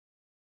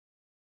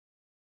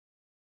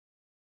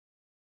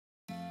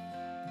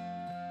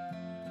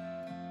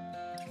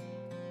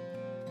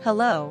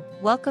Hello,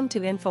 welcome to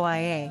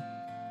InfoIA.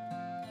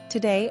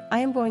 Today I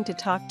am going to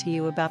talk to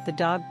you about the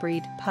dog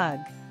breed Pug.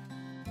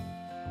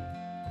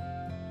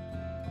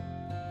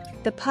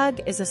 The Pug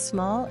is a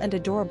small and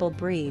adorable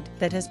breed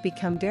that has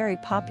become very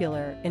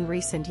popular in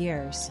recent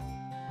years.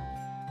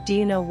 Do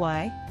you know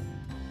why?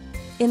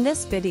 In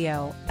this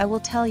video, I will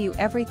tell you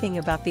everything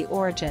about the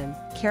origin,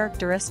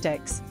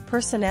 characteristics,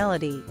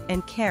 personality,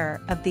 and care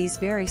of these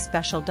very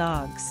special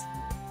dogs.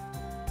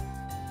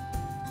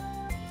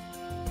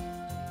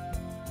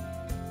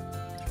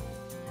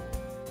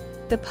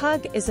 The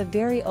Pug is a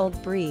very old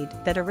breed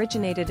that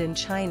originated in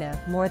China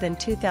more than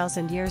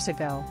 2,000 years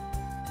ago.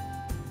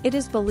 It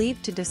is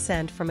believed to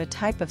descend from a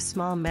type of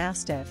small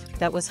mastiff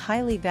that was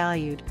highly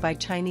valued by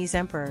Chinese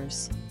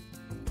emperors.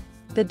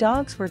 The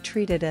dogs were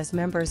treated as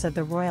members of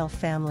the royal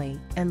family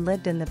and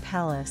lived in the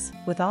palace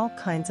with all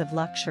kinds of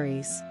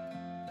luxuries.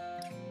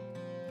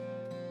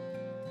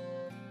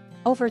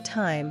 Over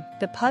time,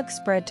 the Pug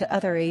spread to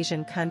other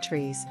Asian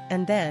countries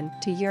and then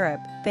to Europe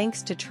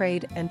thanks to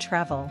trade and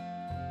travel.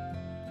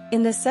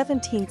 In the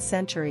 17th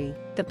century,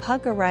 the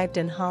Pug arrived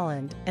in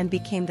Holland and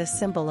became the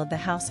symbol of the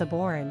House of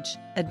Orange,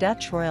 a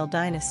Dutch royal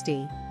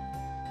dynasty.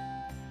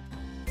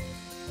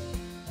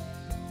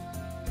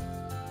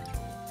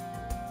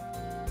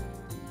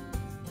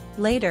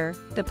 Later,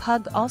 the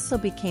Pug also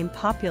became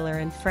popular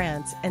in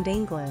France and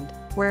England,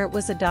 where it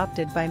was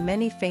adopted by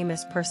many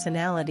famous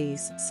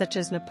personalities such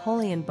as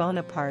Napoleon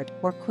Bonaparte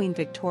or Queen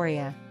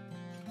Victoria.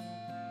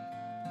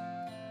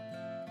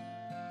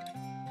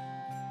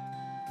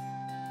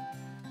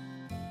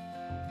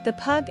 The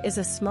Pug is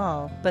a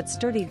small but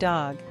sturdy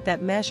dog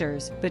that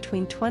measures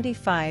between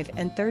 25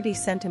 and 30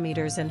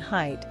 centimeters in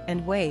height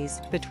and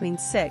weighs between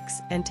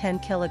 6 and 10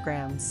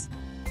 kilograms.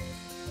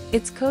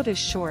 Its coat is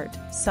short,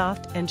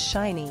 soft and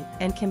shiny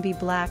and can be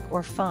black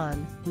or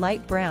fawn,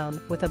 light brown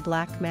with a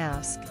black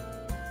mask.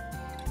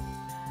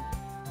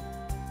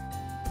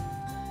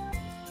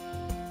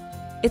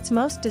 Its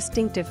most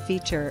distinctive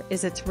feature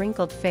is its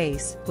wrinkled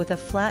face with a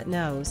flat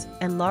nose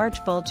and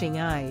large bulging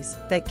eyes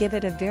that give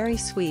it a very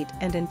sweet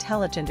and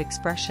intelligent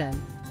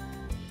expression.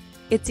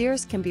 Its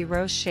ears can be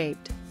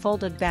rose-shaped,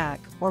 folded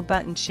back, or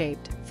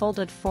button-shaped,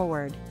 folded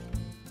forward.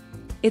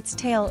 Its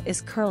tail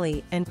is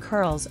curly and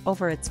curls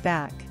over its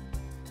back.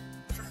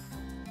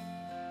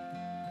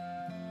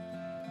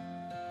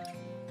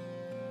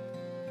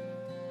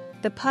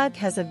 The Pug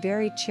has a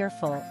very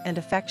cheerful and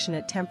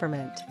affectionate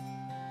temperament.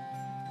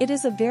 It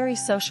is a very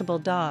sociable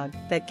dog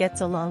that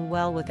gets along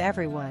well with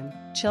everyone,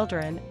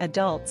 children,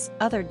 adults,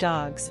 other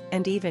dogs,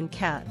 and even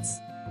cats.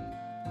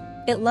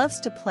 It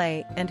loves to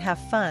play and have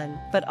fun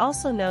but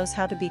also knows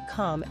how to be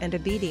calm and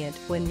obedient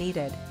when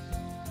needed.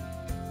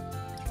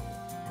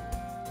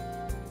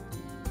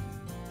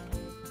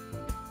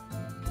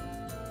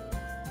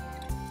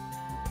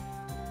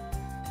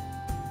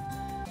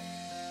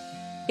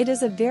 It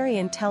is a very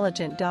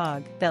intelligent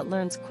dog that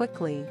learns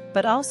quickly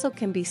but also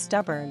can be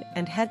stubborn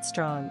and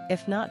headstrong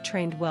if not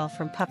trained well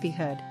from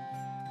puppyhood.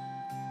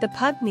 The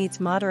Pug needs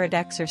moderate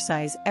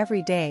exercise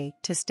every day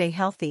to stay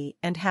healthy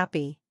and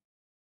happy.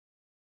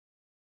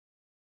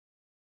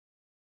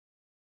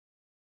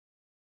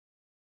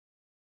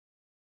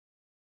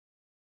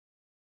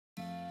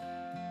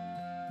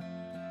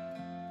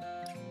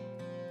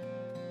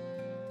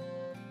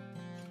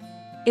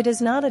 It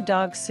is not a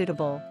dog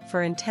suitable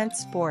for intense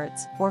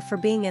sports or for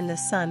being in the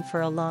sun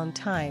for a long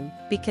time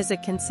because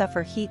it can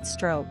suffer heat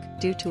stroke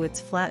due to its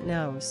flat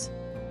nose.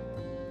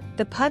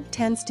 The Pug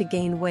tends to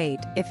gain weight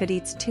if it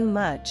eats too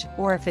much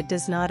or if it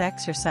does not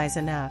exercise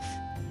enough.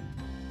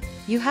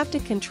 You have to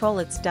control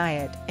its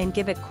diet and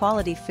give it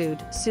quality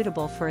food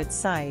suitable for its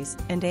size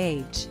and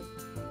age.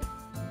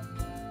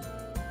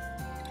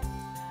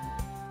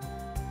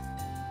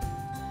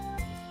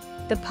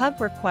 The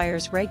Pug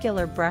requires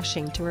regular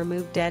brushing to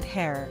remove dead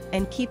hair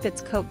and keep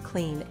its coat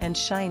clean and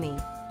shiny.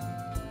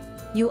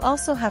 You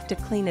also have to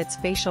clean its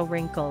facial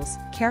wrinkles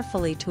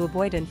carefully to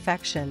avoid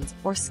infections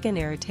or skin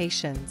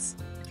irritations.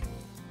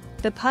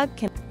 The Pug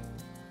can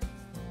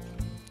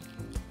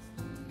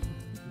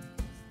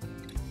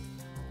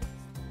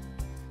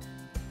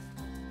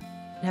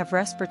have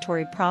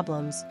respiratory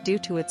problems due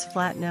to its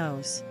flat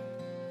nose.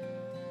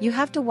 You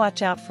have to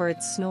watch out for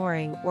its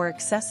snoring or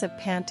excessive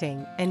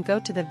panting and go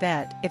to the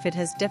vet if it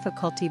has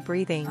difficulty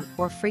breathing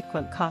or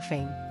frequent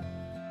coughing.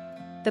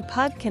 The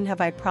Pug can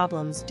have eye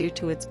problems due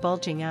to its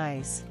bulging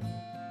eyes.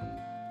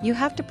 You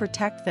have to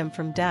protect them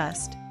from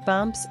dust,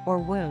 bumps or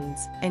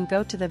wounds and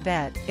go to the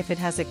vet if it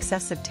has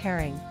excessive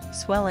tearing,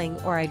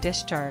 swelling or eye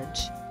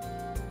discharge.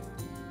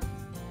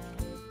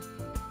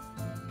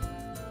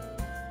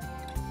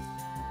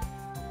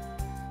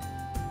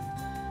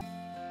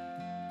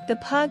 The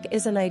Pug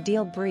is an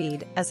ideal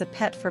breed as a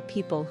pet for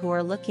people who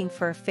are looking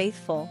for a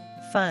faithful,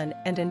 fun,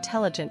 and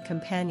intelligent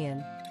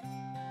companion.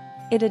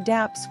 It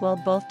adapts well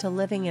both to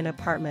living in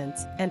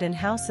apartments and in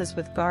houses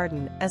with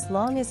garden as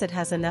long as it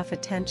has enough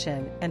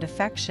attention and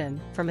affection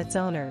from its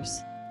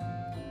owners.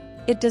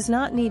 It does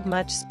not need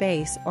much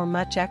space or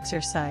much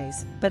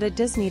exercise, but it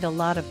does need a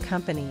lot of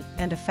company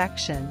and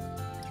affection.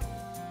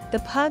 The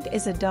pug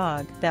is a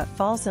dog that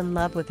falls in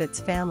love with its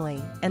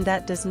family and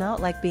that does not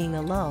like being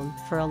alone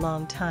for a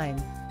long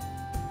time.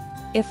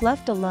 If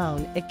left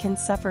alone, it can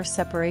suffer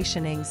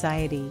separation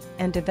anxiety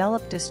and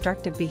develop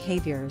destructive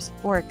behaviors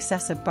or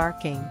excessive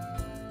barking.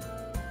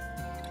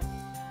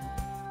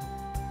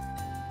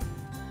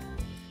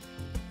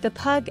 The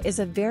pug is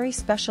a very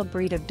special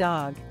breed of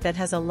dog that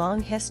has a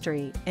long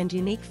history and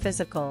unique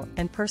physical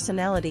and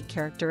personality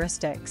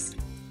characteristics.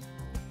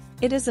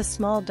 It is a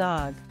small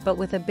dog, but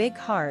with a big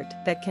heart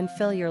that can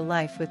fill your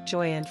life with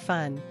joy and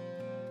fun.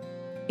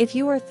 If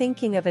you are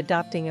thinking of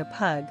adopting a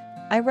pug,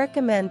 I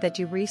recommend that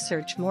you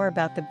research more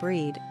about the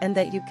breed and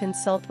that you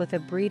consult with a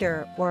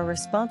breeder or a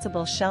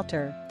responsible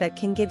shelter that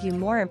can give you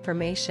more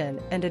information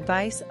and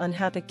advice on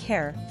how to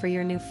care for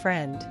your new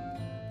friend.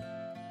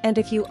 And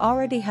if you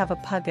already have a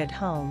pug at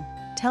home,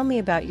 tell me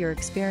about your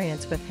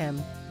experience with him.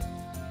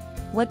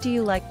 What do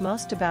you like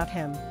most about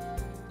him?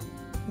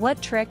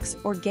 What tricks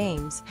or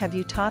games have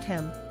you taught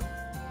him?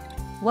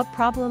 What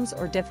problems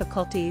or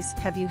difficulties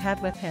have you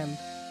had with him?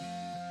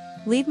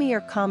 Leave me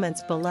your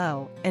comments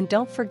below and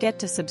don't forget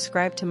to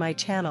subscribe to my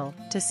channel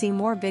to see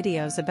more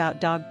videos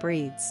about dog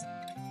breeds.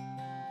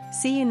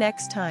 See you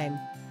next time.